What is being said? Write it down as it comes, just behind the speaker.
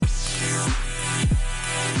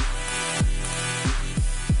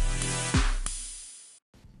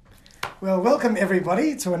Well, welcome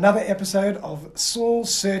everybody to another episode of Soul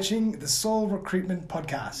Searching, the Soul Recruitment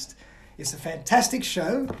Podcast. It's a fantastic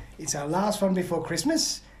show. It's our last one before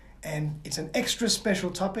Christmas, and it's an extra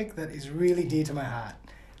special topic that is really dear to my heart.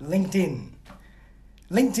 LinkedIn.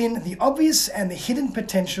 LinkedIn, the obvious and the hidden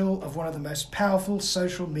potential of one of the most powerful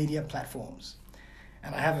social media platforms.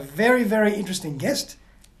 And I have a very, very interesting guest.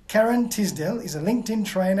 Karen Tisdell is a LinkedIn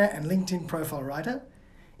trainer and LinkedIn profile writer.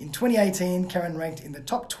 In 2018, Karen ranked in the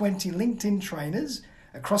top 20 LinkedIn trainers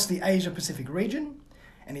across the Asia-Pacific region.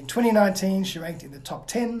 And in 2019, she ranked in the top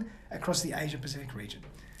 10 across the Asia-Pacific region.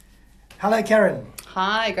 Hello, Karen.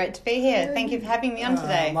 Hi, great to be here. Thank you for having me on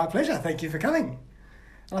today. My pleasure. Thank you for coming.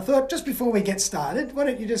 And I thought, just before we get started, why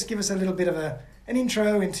don't you just give us a little bit of an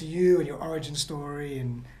intro into you and your origin story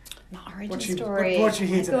and my origin story. What you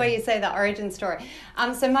here today? The way you say the origin story.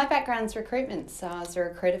 So my background's recruitment. So I was a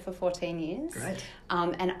recruiter for 14 years. Great.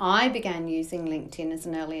 And I began using LinkedIn as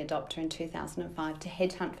an early adopter in 2005 to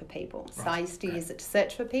headhunt for people. So I used to use it to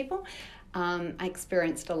search for people. I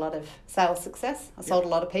experienced a lot of sales success. I sold a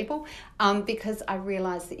lot of people because I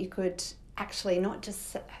realised that you could actually not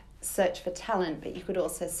just search for talent, but you could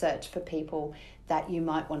also search for people that you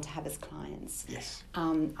might want to have as clients. Yes.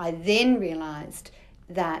 I then realised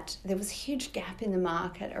that there was a huge gap in the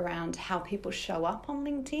market around how people show up on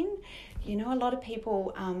LinkedIn. You know, a lot of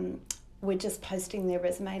people were just posting their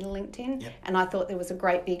resume to LinkedIn, and I thought there was a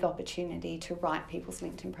great big opportunity to write people's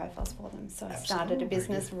LinkedIn profiles for them. So I started a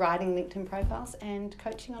business writing LinkedIn profiles and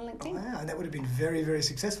coaching on LinkedIn. Oh, wow, and that would have been very, very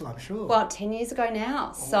successful, I'm sure. Well, 10 years ago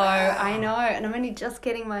now. So I know, and I'm only just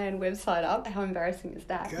getting my own website up. How embarrassing is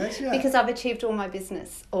that? Gotcha. Because I've achieved all my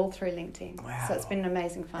business all through LinkedIn. Wow. So it's been an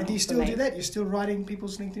amazing fun. And do you still do that? You're still writing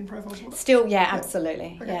people's LinkedIn profiles? Still, yeah,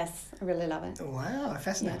 absolutely. Okay. Yes, I really love it. Wow,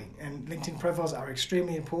 fascinating. Yeah. And LinkedIn profiles are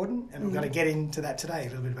extremely important, and we're going to get into that today, a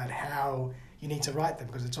little bit about how you need to write them,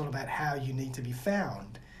 because it's all about how you need to be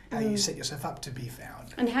found, how you set yourself up to be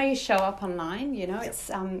found. And how you show up online, you know, it's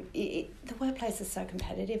the workplace is so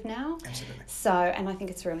competitive now. Absolutely. So, and I think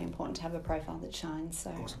it's really important to have a profile that shines.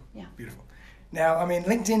 So, awesome. Yeah. Beautiful. Now, I mean,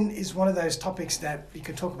 LinkedIn is one of those topics that you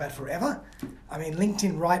could talk about forever. I mean,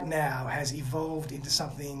 LinkedIn right now has evolved into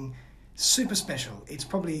something super special. It's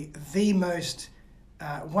probably the most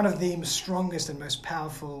one of the strongest and most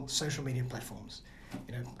powerful social media platforms.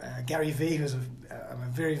 You know, Gary Vee, I'm a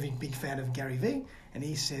very big fan of Gary Vee, and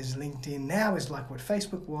he says LinkedIn now is like what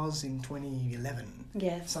Facebook was in 2011.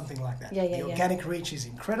 Yes. Something like that. Yeah, the organic reach is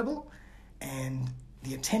incredible, and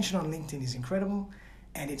the attention on LinkedIn is incredible,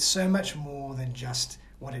 and it's so much more than just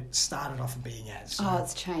what it started off being as. So,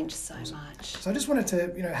 it's changed so much. So I just wanted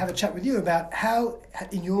to, have a chat with you about how,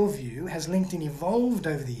 in your view, has LinkedIn evolved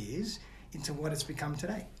over the years into what it's become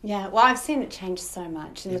today? Yeah, well, I've seen it change so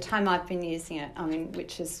much in the time I've been using it, I mean,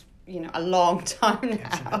 which is, a long time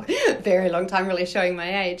now, very long time, really showing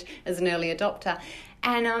my age as an early adopter.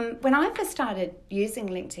 And when I first started using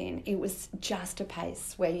LinkedIn, it was just a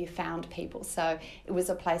place where you found people. So it was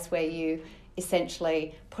a place where you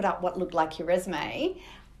essentially put up what looked like your resume,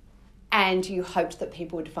 and you hoped that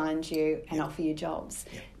people would find you and offer you jobs.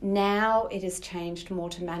 Yep. Now it has changed more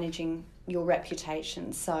to managing your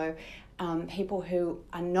reputation. So people who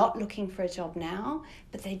are not looking for a job now,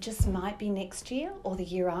 but they just might be next year or the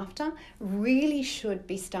year after, really should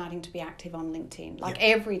be starting to be active on LinkedIn,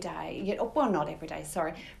 every day. Well, not every day,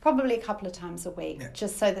 sorry. Probably a couple of times a week,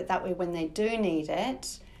 just so that way when they do need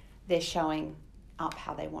it, they're showing up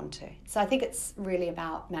how they want to. So I think it's really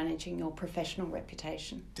about managing your professional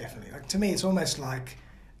reputation. Definitely. To me, it's almost like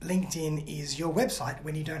LinkedIn is your website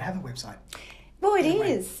when you don't have a website. Well, it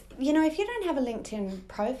is. If you don't have a LinkedIn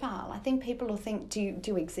profile, I think people will think, do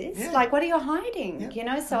you exist? Yeah. Like, what are you hiding?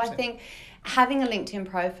 Yeah, So 100%. I think having a LinkedIn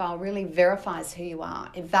profile really verifies who you are.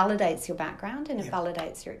 It validates your background and it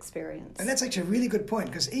validates your experience. And that's actually a really good point,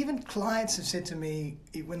 because even clients have said to me,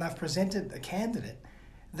 when I've presented a candidate,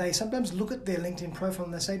 they sometimes look at their LinkedIn profile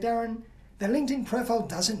and they say, Darren, their LinkedIn profile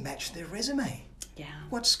doesn't match their resume. Yeah.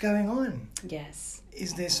 What's going on? Yes.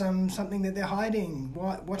 Is there something that they're hiding?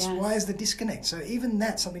 Why is the disconnect? So even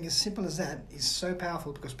that, something as simple as that, is so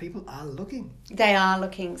powerful because people are looking. They are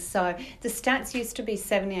looking. So the stats used to be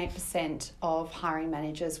 78% of hiring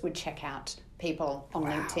managers would check out people on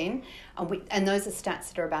LinkedIn. And those are stats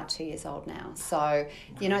that are about 2 years old now. So,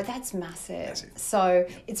 that's massive. So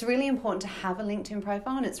it's really important to have a LinkedIn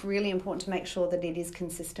profile, and it's really important to make sure that it is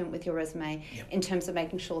consistent with your resume in terms of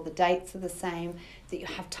making sure the dates are the same, that you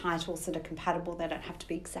have titles that are compatible. They don't have to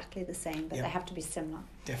be exactly the same, but they have to be similar.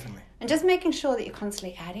 Definitely. And just making sure that you're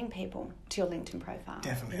constantly adding people to your LinkedIn profile.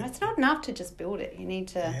 Definitely. It's not enough to just build it. You need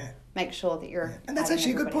to make sure that you're... And that's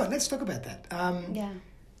actually a good point. Let's talk about that.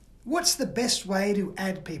 What's the best way to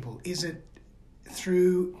add people? Is it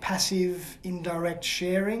through passive, indirect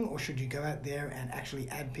sharing, or should you go out there and actually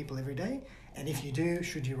add people every day? And if you do,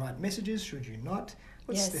 should you write messages? Should you not?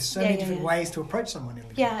 There's so many different ways to approach someone in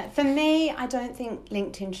LinkedIn. Yeah, for me, I don't think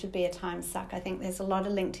LinkedIn should be a time suck. I think there's a lot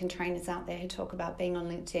of LinkedIn trainers out there who talk about being on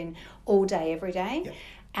LinkedIn all day, every day. Yep.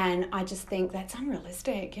 And I just think that's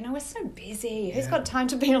unrealistic. You know, we're so busy. Who's got time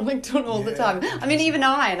to be on LinkedIn all the time? I mean, even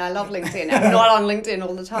I love LinkedIn. I'm not on LinkedIn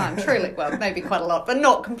all the time, truly. Well, maybe quite a lot, but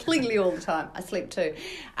not completely all the time. I sleep too.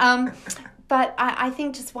 But I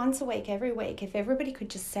think just once a week, every week, if everybody could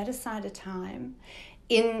just set aside a time,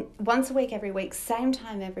 once a week, every week, same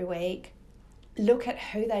time every week, look at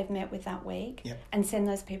who they've met with that week and send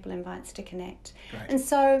those people invites to connect. Great. And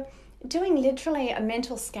so doing literally a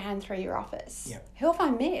mental scan through your office. Who have I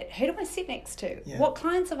met? Who do I sit next to? What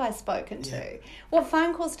clients have I spoken to? What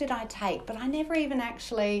phone calls did I take? But I never even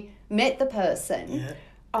actually met the person.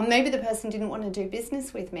 Or maybe the person didn't want to do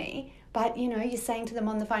business with me. But, you know, you're saying to them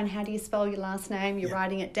on the phone, how do you spell your last name? You're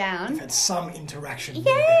writing it down. You've had some interaction.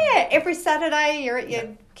 Every Saturday you're at your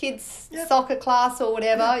kids' soccer class or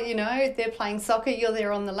whatever, you know, they're playing soccer, you're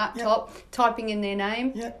there on the laptop typing in their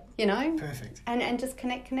name, you know. Perfect. And just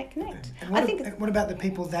connect. And what about the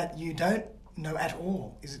people that you don't know at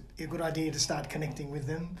all? Is it a good idea to start connecting with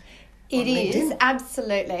them? It is,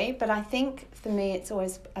 absolutely. But I think for me, it's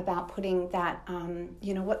always about putting that,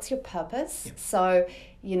 you know, what's your purpose? So,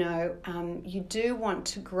 you know, you do want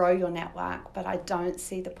to grow your network, but I don't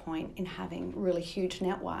see the point in having really huge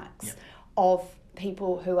networks of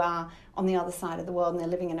people who are on the other side of the world and they're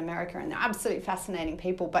living in America and they're absolutely fascinating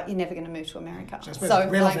people, but you're never going to move to America. So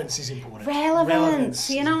relevance is important. Relevance.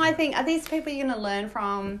 You know, I think, are these people you're going to learn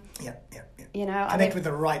from? You know, connect with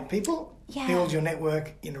the right people. Build your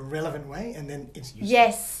network in a relevant way, and then it's useful.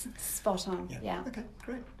 Yes, spot on. Okay,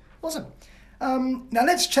 great. Awesome. Now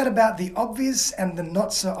let's chat about the obvious and the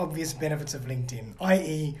not so obvious benefits of LinkedIn,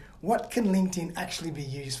 i.e. what can LinkedIn actually be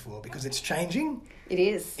used for? Because it's changing. It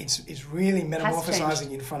is. It's really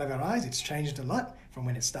metamorphosizing in front of our eyes. It's changed a lot from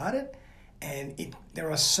when it started. And there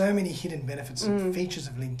are so many hidden benefits and features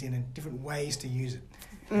of LinkedIn and different ways to use it.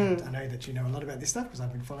 And I know that you know a lot about this stuff because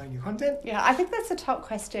I've been following your content. Yeah, I think that's a top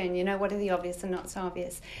question. You know, what are the obvious and not so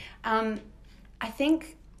obvious? I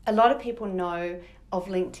think a lot of people know of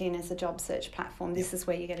LinkedIn as a job search platform. This is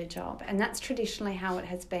where you get a job. And that's traditionally how it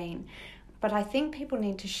has been. But I think people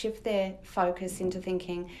need to shift their focus into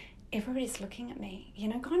thinking, everybody's looking at me. You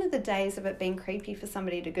know, kind of the days of it being creepy for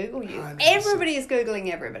somebody to Google you. 100%. Everybody is Googling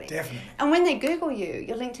everybody. Definitely. And when they Google you,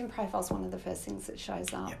 your LinkedIn profile is one of the first things that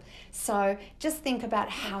shows up. So just think about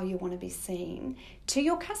how you want to be seen to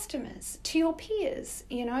your customers, to your peers,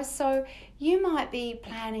 you know. So you might be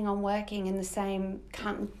planning on working in the same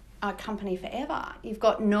company forever. You've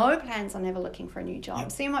got no plans on ever looking for a new job.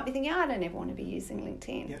 So you might be thinking, I don't ever want to be using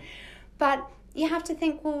LinkedIn. But you have to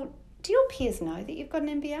think, well, do your peers know that you've got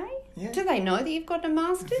an MBA? Do they know that you've got a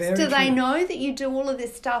master's? Do they know that you do all of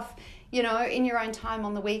this stuff, you know, in your own time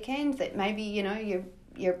on the weekend, that maybe, you know,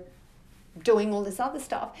 you're doing all this other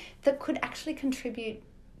stuff that could actually contribute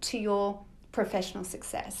to your professional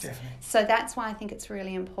success? Definitely. So that's why I think it's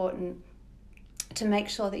really important to make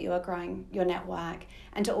sure that you are growing your network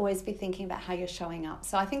and to always be thinking about how you're showing up.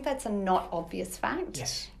 So I think that's a not obvious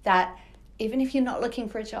fact, that even if you're not looking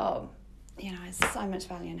for a job, you know, there's so much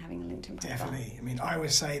value in having a LinkedIn profile. Definitely. I mean, I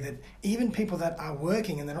always say that even people that are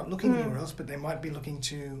working and they're not looking anywhere else, but they might be looking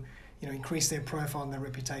to, you know, increase their profile and their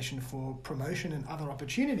reputation for promotion and other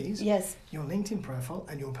opportunities. Your LinkedIn profile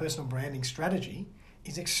and your personal branding strategy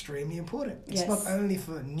is extremely important. It's not only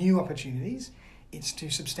for new opportunities, it's to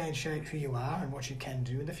substantiate who you are and what you can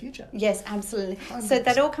do in the future. Yes, absolutely. 100%. So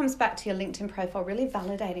that all comes back to your LinkedIn profile, really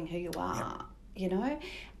validating who you are. You know,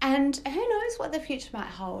 and who knows what the future might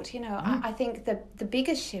hold. You know, I think the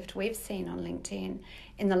biggest shift we've seen on LinkedIn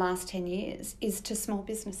in the last 10 years is to small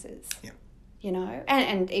businesses, you know,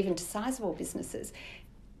 and even to sizable businesses.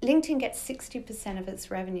 LinkedIn gets 60% of its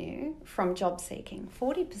revenue from job seeking.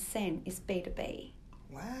 40% is B2B.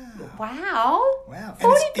 Wow.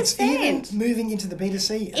 40%. It's even moving into the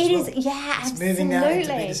B2C as well. It is, absolutely. Moving now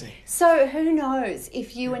into B2C. So who knows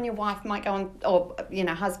if you and your wife might go on, or, you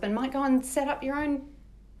know, husband might go and set up your own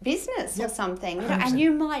business or something. You know, and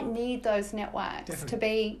you might need those networks to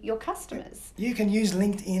be your customers. You can use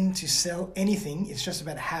LinkedIn to sell anything. It's just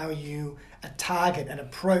about how you target and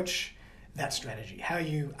approach that strategy, how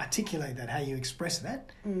you articulate that, how you express that.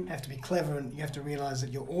 You have to be clever, and you have to realise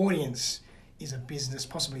that your audience is a business,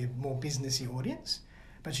 possibly a more businessy audience,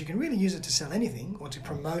 but you can really use it to sell anything or to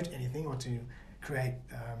promote anything or to create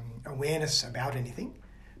awareness about anything.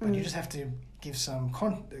 But you just have to give some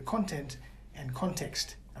content and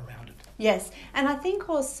context around it. Yes, and I think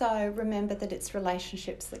also remember that it's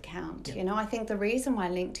relationships that count. Yep. You know, I think the reason why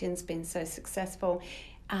LinkedIn's been so successful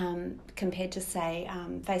compared to, say,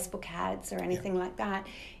 Facebook ads or anything like that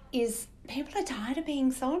is people are tired of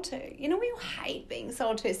being sold to. You know, we all hate being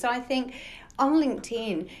sold to. So I think on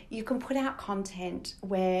LinkedIn, you can put out content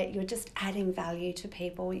where you're just adding value to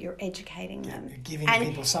people, you're educating them. You're giving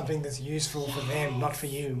people something that's useful for them, not for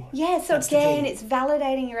you. Yeah, so That's again, it's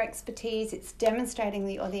validating your expertise, it's demonstrating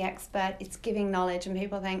that you're the expert, it's giving knowledge, and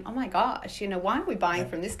people think, oh my gosh, you know, why are we buying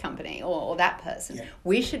from this company or that person? Yeah.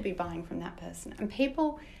 We should be buying from that person. And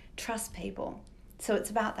people trust people. So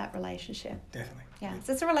it's about that relationship. Definitely. Yeah,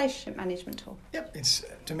 so it's a relationship management tool. Yep,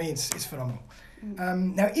 to me it's phenomenal.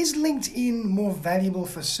 Now, is LinkedIn more valuable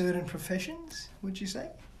for certain professions, would you say?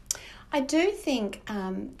 I do think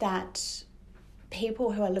that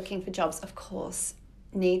people who are looking for jobs, of course,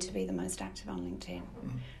 need to be the most active on LinkedIn.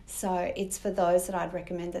 So it's for those that I'd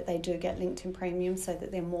recommend that they do get LinkedIn Premium so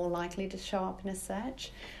that they're more likely to show up in a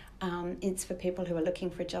search. It's for people who are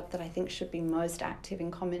looking for a job that I think should be most active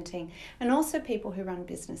in commenting, and also people who run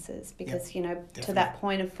businesses, because, you know, definitely. to that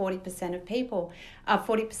point of 40% of people,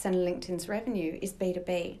 40% of LinkedIn's revenue is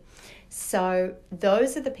B2B. So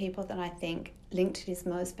those are the people that I think LinkedIn is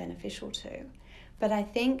most beneficial to. But I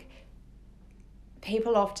think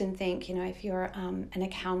people often think, you know, if you're an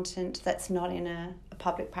accountant that's not in a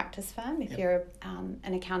public practice firm, if you're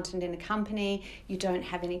an accountant in a company, you don't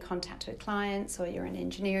have any contact with clients, or you're an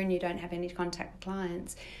engineer and you don't have any contact with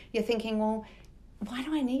clients, you're thinking, well, why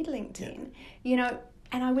do I need LinkedIn? You know,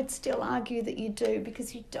 and I would still argue that you do,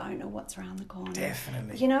 because you don't know what's around the corner.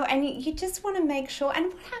 Definitely. You know, and you just want to make sure.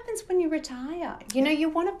 And what happens when you retire? You know, you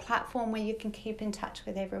want a platform where you can keep in touch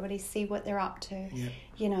with everybody, see what they're up to.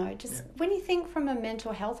 You know, just when you think from a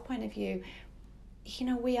mental health point of view, you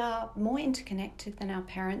know, we are more interconnected than our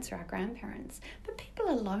parents or our grandparents, but people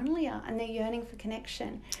are lonelier and they're yearning for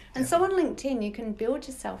connection. And so on LinkedIn, you can build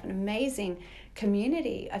yourself an amazing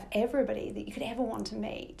community of everybody that you could ever want to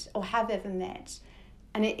meet or have ever met.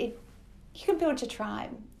 And you can build your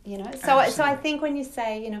tribe, you know. So I think when you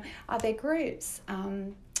say, you know, are there groups,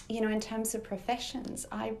 you know, in terms of professions,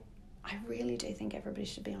 I really do think everybody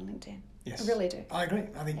should be on LinkedIn. Yes. I really do. I agree.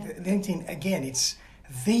 I think LinkedIn, again, it's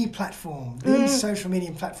the platform, the social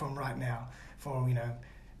media platform right now for, you know,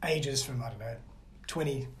 ages from,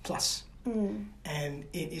 20 plus. And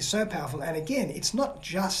it is so powerful. And again, it's not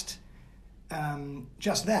just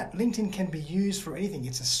that. LinkedIn can be used for anything.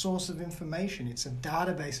 It's a source of information. It's a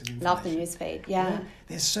database of information. Love the newsfeed, yeah. You know,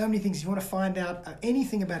 there's so many things. If you want to find out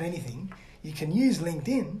anything about anything, you can use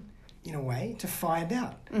LinkedIn in a way to find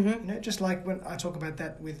out. You know, just like when I talk about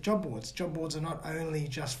that with job boards. Job boards are not only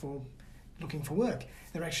just for looking for work.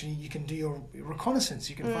 They're actually, you can do your reconnaissance.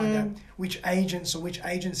 You can find out which agents or which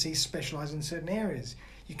agencies specialize in certain areas.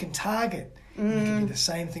 You can target. You can do the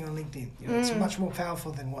same thing on LinkedIn. You know, it's much more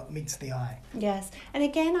powerful than what meets the eye. Yes. And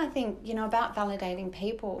again, I think, you know, about validating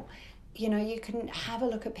people, you know, you can have a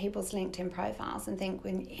look at people's LinkedIn profiles and think,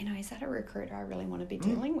 when, you know, is that a recruiter I really want to be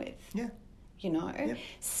dealing with? Yeah. You know?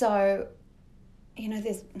 So, you know,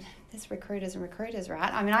 there's recruiters and recruiters,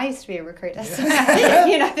 right? I mean, I used to be a recruiter. So,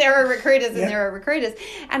 you know, there are recruiters and there are recruiters.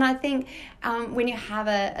 And I think when you have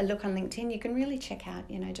a look on LinkedIn, you can really check out,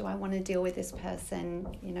 you know, do I want to deal with this person?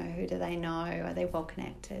 You know, who do they know? Are they well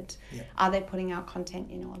connected? Are they putting out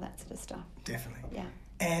content? You know, all that sort of stuff. Definitely. Yeah.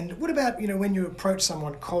 And what about, you know, when you approach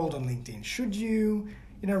someone cold on LinkedIn? Should you,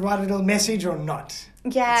 you know, write a little message or not?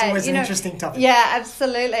 Yeah, it's always an interesting topic. Yeah,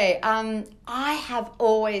 absolutely. I have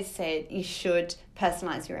always said you should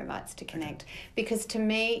personalize your invites to connect, because to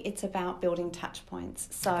me it's about building touch points.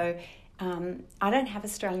 So I don't have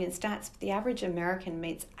Australian stats, but the average American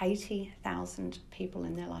meets 80,000 people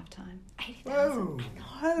in their lifetime. 80,000.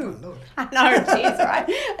 I know. I know, geez, right?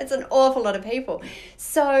 It's an awful lot of people.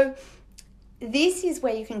 So this is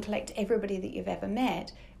where you can collect everybody that you've ever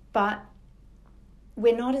met, but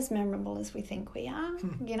we're not as memorable as we think we are.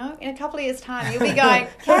 You know, in a couple of years' time, you'll be going,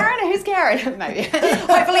 Karen, who's Karen? Maybe.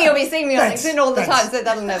 Hopefully you'll be seeing me on LinkedIn all the time, so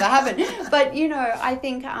that'll never happen. But, you know, I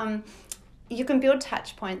think you can build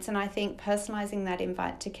touch points, and I think personalising that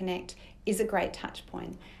invite to connect is a great touch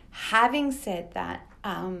point. Having said that,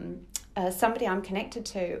 somebody I'm connected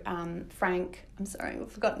to, Frank, I'm sorry,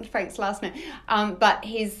 I've forgotten Frank's last name, but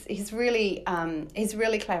he's really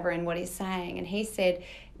clever in what he's saying, and he said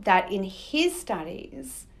that in his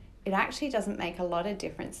studies, it actually doesn't make a lot of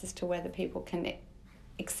difference as to whether people can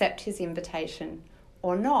accept his invitation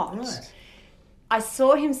or not. Right. I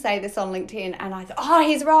saw him say this on LinkedIn and I thought, oh,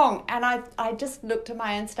 he's wrong. And I just looked at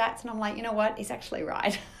my own stats and I'm like, you know what? He's actually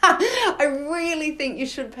right. I really think you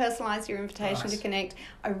should personalize your invitation to connect.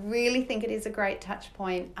 I really think it is a great touch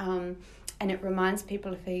point. And it reminds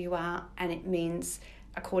people of who you are. And it means,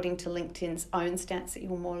 according to LinkedIn's own stats, that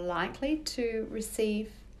you're more likely to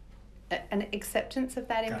receive an acceptance of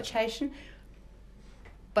that invitation.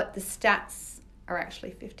 But the stats are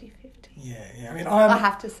actually 50-50. Yeah. I mean, I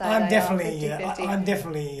have to say I'm they definitely, are 50-50. I'm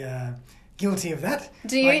definitely guilty of that.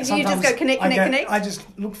 Do you just go connect? I just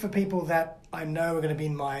look for people that I know are going to be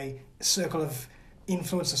in my circle of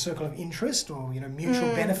influence, a circle of interest, or mutual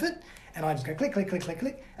benefit, and I just go click,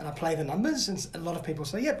 and I play the numbers. And a lot of people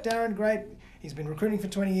say, "Yep, Darren, great. He's been recruiting for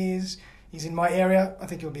 20 years. He's in my area. I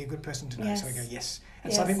think he'll be a good person to know." Yes. So I go, yes.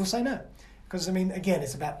 And some people say no, because I mean, again,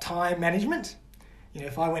 it's about time management.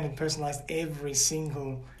 If I went and personalised every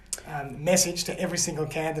single message to every single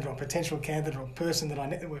candidate or potential candidate or person that I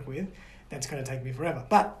network with, that's going to take me forever.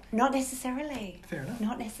 But not necessarily. Fair enough.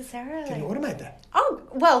 Not necessarily. Can you automate that? Oh,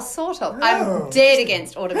 well, sort of. No. I'm dead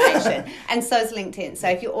against automation, and so is LinkedIn. So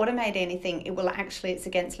if you automate anything, it's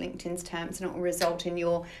against LinkedIn's terms, and it will result in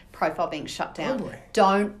your profile being shut down. Oh boy.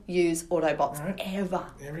 Don't use Autobots ever.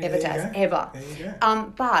 Ever. There you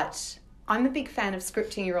go. But I'm a big fan of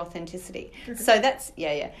scripting your authenticity. Okay. So that's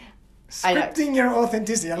Scripting your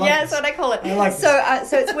authenticity. I like that's what I call it. I like so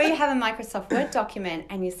it's where you have a Microsoft Word document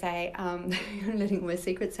and you say, I'm letting my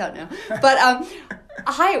secrets out now. But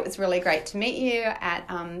hi, it was really great to meet you at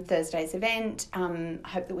Thursday's event.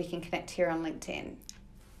 Hope that we can connect here on LinkedIn.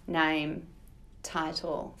 Name,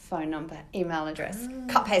 title, phone number, email address.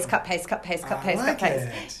 Cut paste.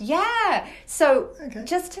 Yeah. So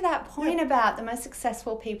just to that point about the most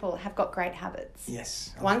successful people have got great habits.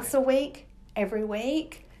 Yes. Once a week, every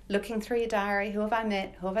week, looking through your diary, who have I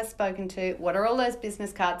met, who have I spoken to, what are all those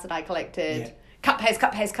business cards that I collected? Yeah. Cut paste.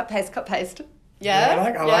 Yeah. I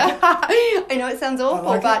like it. I know it sounds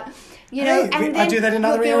awful, but I do that in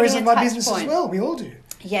other areas of my business as well. We all do.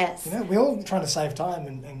 Yes. We're all trying to save time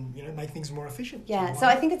and make things more efficient. Yeah. So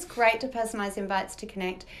I think it's great to personalize invites to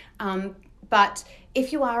connect. But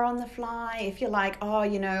if you are on the fly, if you're like,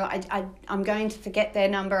 I'm going to forget their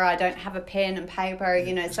number, I don't have a pen and paper,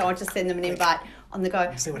 so I'll just send them an invite on the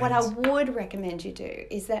go. What I would recommend you do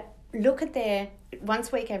is that look at their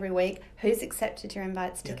once a week, every week, who's accepted your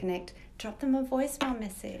invites to connect. Drop them a voicemail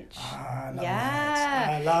message.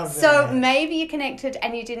 I love that. So maybe you connected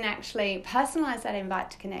and you didn't actually personalize that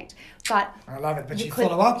invite to connect, but I love it. But you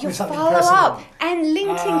follow up with something personal. personal. And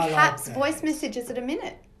LinkedIn caps voice messages at a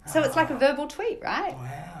minute. So it's like a verbal tweet, right?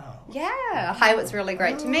 Wow. Yeah. Hi, it was really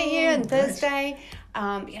great to meet you on Thursday.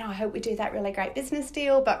 I hope we do that really great business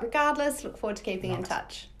deal. But regardless, look forward to keeping in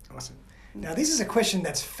touch. Awesome. Now, this is a question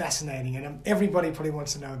that's fascinating, and everybody probably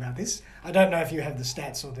wants to know about this. I don't know if you have the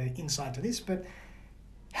stats or the insight to this, but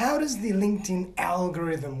how does the LinkedIn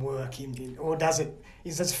algorithm work? Or does it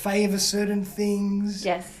favour certain things?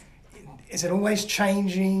 Yes. Is it always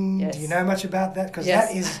changing? Yes. Do you know much about that? Because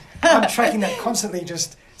that is, I'm tracking that constantly,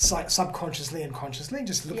 just subconsciously and consciously,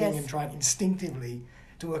 just looking and trying instinctively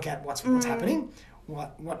to work out what's happening,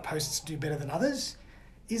 what posts do better than others.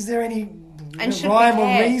 Is there any rhyme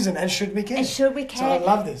or reason? And should we care? And should we care? So I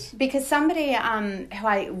love this. Because somebody who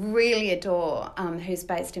I really adore, who's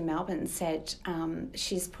based in Melbourne, said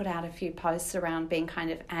she's put out a few posts around being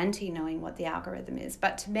kind of anti-knowing what the algorithm is.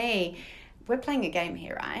 But to me, we're playing a game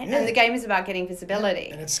here, right? Yeah. And the game is about getting visibility.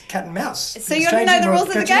 Yeah. And it's cat and mouse. So you got to know the rules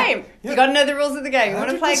of the game. Yeah. You got to know the rules of the game. You want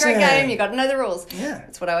to play a great game, you got to know the rules. Yeah.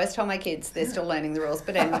 That's what I always tell my kids. They're still learning the rules.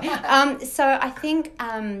 But anyway. So I think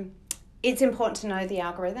it's important to know the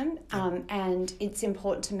algorithm, and it's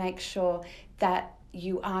important to make sure that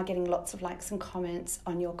you are getting lots of likes and comments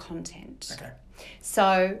on your content. Okay.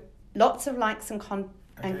 So lots of likes and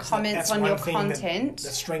comments on your content.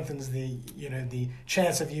 That strengthens the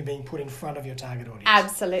chance of you being put in front of your target audience.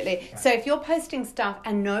 Absolutely. Right. So if you're posting stuff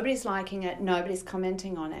and nobody's liking it, nobody's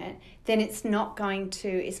commenting on it, then it's not going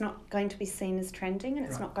to be seen as trending, and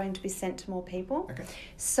it's not going to be sent to more people. Okay.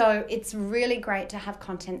 So it's really great to have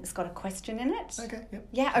content that's got a question in it. Okay. Yep.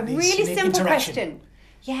 Yeah, a really simple question.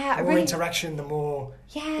 Yeah, the more interaction, the more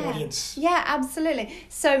audience. Yeah, absolutely.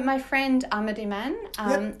 So my friend Ahmed Iman,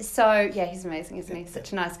 he's amazing, isn't he?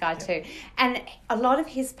 Such a nice guy too. And a lot of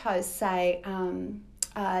his posts say,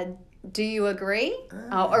 do you agree?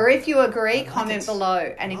 Or if you agree, comment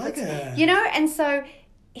below. And he puts, and so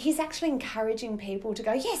he's actually encouraging people to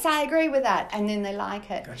go, yes, I agree with that. And then they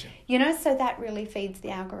like it. Gotcha. So that really feeds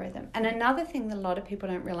the algorithm. And another thing that a lot of people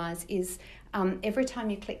don't realise is every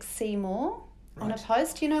time you click see more, on a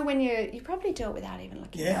post. You know, when you probably do it without even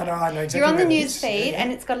looking at it. Yeah, I know exactly. You're on the what it news is. feed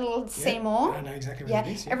and it's got a little see more. I know exactly what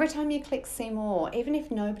it is. Yeah. Every time you click see more, even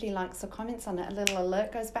if nobody likes or comments on it, a little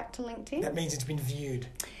alert goes back to LinkedIn. That means it's been viewed.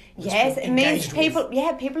 Yes, it means people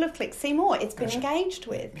have clicked see more. It's been engaged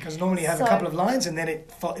with. Because normally you have a couple of lines and then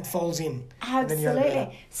it folds in.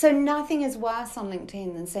 Absolutely. So nothing is worse on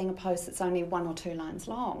LinkedIn than seeing a post that's only 1 or 2 lines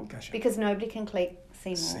long. Gotcha. Because nobody can click see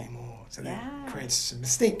more. See more. So that creates some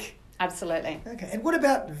mystique. Absolutely. Okay. And what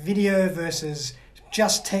about video versus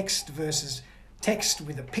just text versus text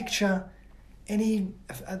with a picture?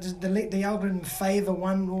 Does the algorithm favour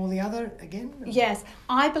one or the other again? Yes,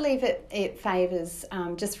 I believe it favours,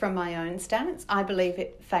 just from my own stance, I believe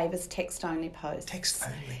it favours text-only posts. Text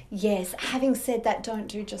only? Yes. Having said that, don't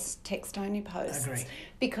do just text-only posts. I agree.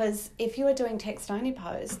 Because if you are doing text-only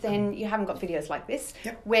posts, then you haven't got videos like this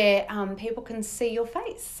Yep. where people can see your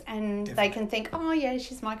face and Definitely. they can think, oh, yeah,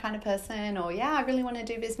 she's my kind of person, or, yeah, I really want to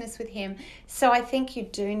do business with him. So I think you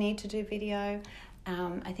do need to do video.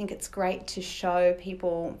 I think it's great to show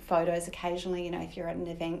people photos occasionally. You know, if you're at an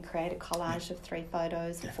event, create a collage of 3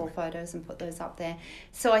 photos or 4 photos and put those up there.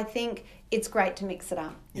 So I think it's great to mix it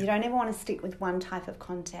up. You don't ever want to stick with one type of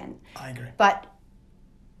content. I agree. But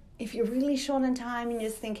if you're really short on time and you're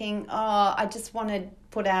just thinking, oh, I just want to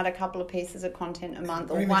put out a couple of pieces of content a month,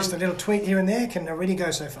 or even just a little tweet here and there can already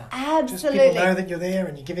go so far. Absolutely. Just people know that you're there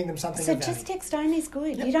and you're giving them something. So of value. just text only is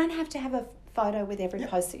good. Yep. You don't have to have a photo with every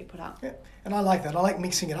post that you put up. Yeah, and I like that. I like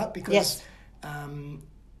mixing it up because,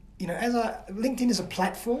 you know, LinkedIn is a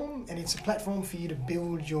platform, and it's a platform for you to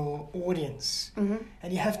build your audience,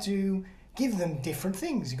 and you have to give them different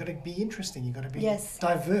things. You've got to be interesting. You've got to be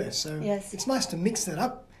diverse. So it's nice to mix that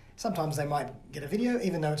up. Sometimes they might get a video,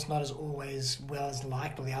 even though it's not as always well as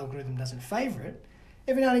liked, or the algorithm doesn't favour it.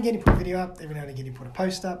 Every now and again you put a video up, every now and again you put a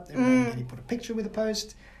post up, every now and again you put a picture with a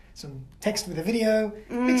post, some text with a video,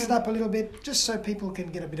 mix it up a little bit, just so people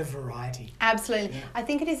can get a bit of variety. Absolutely. Yeah. I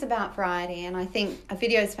think it is about variety, and I think a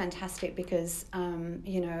video is fantastic because,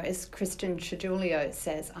 you know, as Christian Chidulio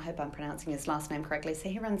says, I hope I'm pronouncing his last name correctly, so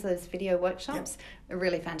he runs those video workshops. They're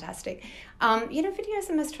really fantastic. You know, video is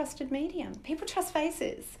the most trusted medium. People trust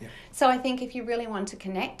faces. Yeah. So I think if you really want to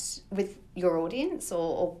connect with your audience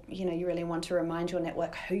or, you know, you really want to remind your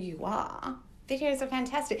network who you are, videos are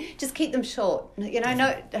fantastic. Just keep them short. You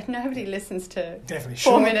know, nobody listens to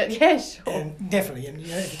 4 minutes. Yeah, sure. And definitely. And you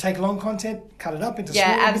know, if you take long content, cut it up into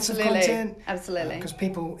small bits of content. Absolutely. Because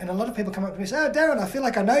a lot of people come up to me and say, oh, Darren, I feel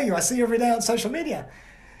like I know you. I see you every day on social media.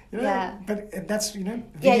 You know? But that's, you know,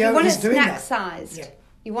 video you want is it doing that. snack-sized. Yeah.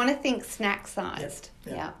 You want to think snack-sized.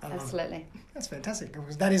 Yeah, Absolutely. That's fantastic,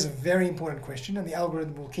 because that is a very important question, and the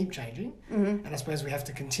algorithm will keep changing. And I suppose we have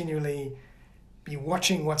to continually be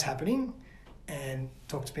watching what's happening and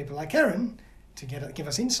talk to people like Karen to give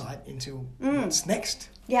us insight into what's next.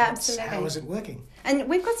 Yeah, absolutely. How is it working? And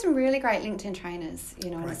we've got some really great LinkedIn trainers,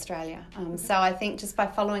 you know, in Australia. So I think just by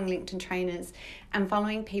following LinkedIn trainers and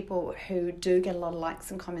following people who do get a lot of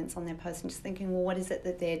likes and comments on their posts and just thinking, well, what is it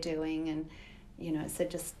that they're doing? And, you know, so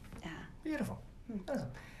just, Beautiful.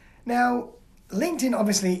 Awesome. Now, LinkedIn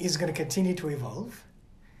obviously is going to continue to evolve.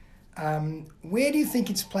 Where do you think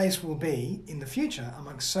its place will be in the future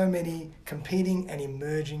amongst so many competing and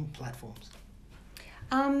emerging platforms?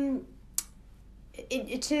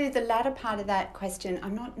 To the latter part of that question,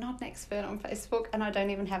 I'm not an expert on Facebook, and I don't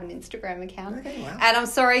even have an Instagram account. Okay, wow. And I'm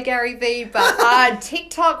sorry, Gary V, but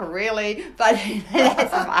TikTok really, but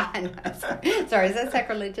that's fine. Sorry, is that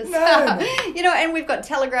sacrilegious? No. You know, and we've got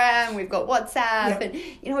Telegram, we've got WhatsApp, and,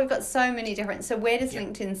 you know, we've got so many different. So where does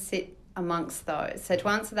LinkedIn sit amongst those? So to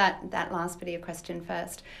answer that last bit of your question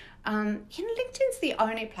first, you know, LinkedIn's the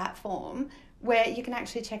only platform where you can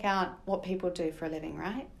actually check out what people do for a living,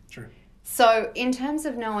 right? True. So in terms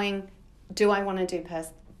of knowing, do I want to do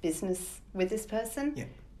business with this person? Yeah.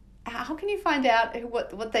 How can you find out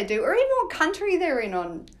what they do, or even what country they're in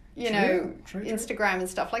on, True. Instagram and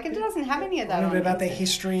stuff? Like, it doesn't have any of that. A little bit about their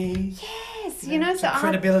history. Yes, you know, so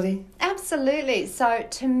credibility. Absolutely. So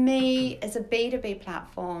to me, as a B2B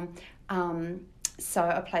platform, so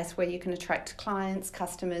a place where you can attract clients,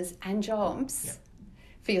 customers, and jobs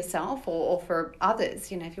for yourself or for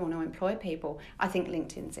others, you know, if you want to employ people, I think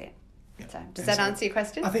LinkedIn's it. So does that answer your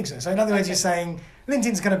question? I think so. So in other words, you're saying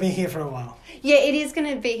LinkedIn's going to be here for a while. Yeah, it is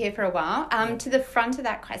going to be here for a while. To the front of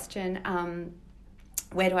that question,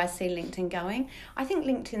 where do I see LinkedIn going? I think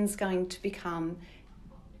LinkedIn's going to become,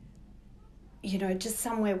 you know, just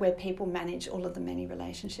somewhere where people manage all of the many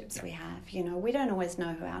relationships we have. You know, we don't always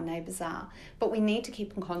know who our neighbours are, but we need to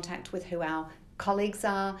keep in contact with who our colleagues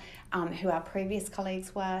are, who our previous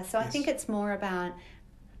colleagues were. So I think it's more about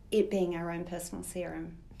it being our own personal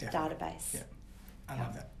CRM database. Yeah. I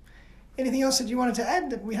love that. Anything else that you wanted to add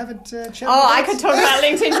that we haven't chatted Oh, about? I could talk about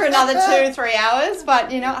LinkedIn for another 2-3 hours,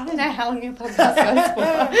 but, I don't know how long your podcast goes for.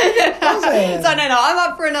 So, no, I'm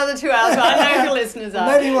up for another 2 hours, but I know who the listeners are.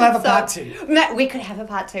 Maybe we'll have a part 2. We could have a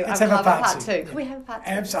part 2. Let's I would have a love part a part 2. 2. Could we have a part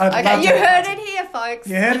 2? Absolutely. Okay, you heard it here, folks.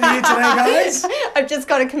 You heard it here today, guys. I've just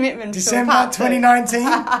got a commitment December for a part 2. 2019.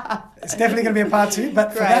 It's definitely going to be a part 2,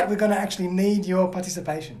 but for Great. that, we're going to actually need your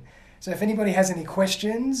participation. So if anybody has any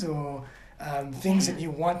questions or things that you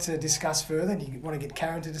want to discuss further, and you want to get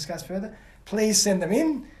Karen to discuss further, please send them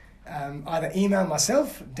in. Either email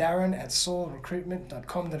myself,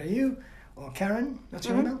 darren@soulrecruitment.com.au, or Karen, what's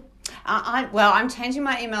your email? I'm changing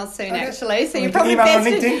my email soon, Okay. actually, so Or you're you can probably email on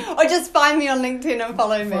best LinkedIn. or just find me on LinkedIn and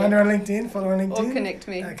follow me. Find her on LinkedIn, follow her on LinkedIn. Or connect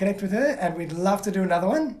me. Connect with her, and we'd love to do another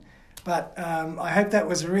one. But I hope that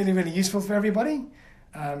was really, really useful for everybody.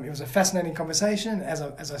 It was a fascinating conversation. As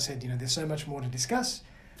I said, there's so much more to discuss.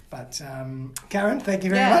 But Karen, thank you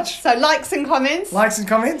very much. So likes and comments. Likes and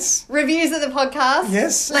comments. Reviews of the podcast.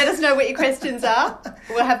 Yes. Let us know what your questions are.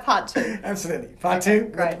 We'll have part 2. Absolutely. Part 2,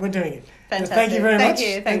 great. we're doing it. Fantastic. Thank you very much.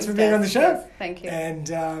 Thanks for being on the show. Yes, thank you.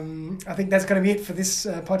 And I think that's going to be it for this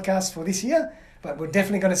podcast for this year. But we're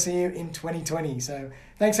definitely going to see you in 2020. So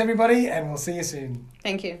thanks, everybody, and we'll see you soon.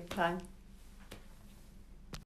 Thank you. Bye.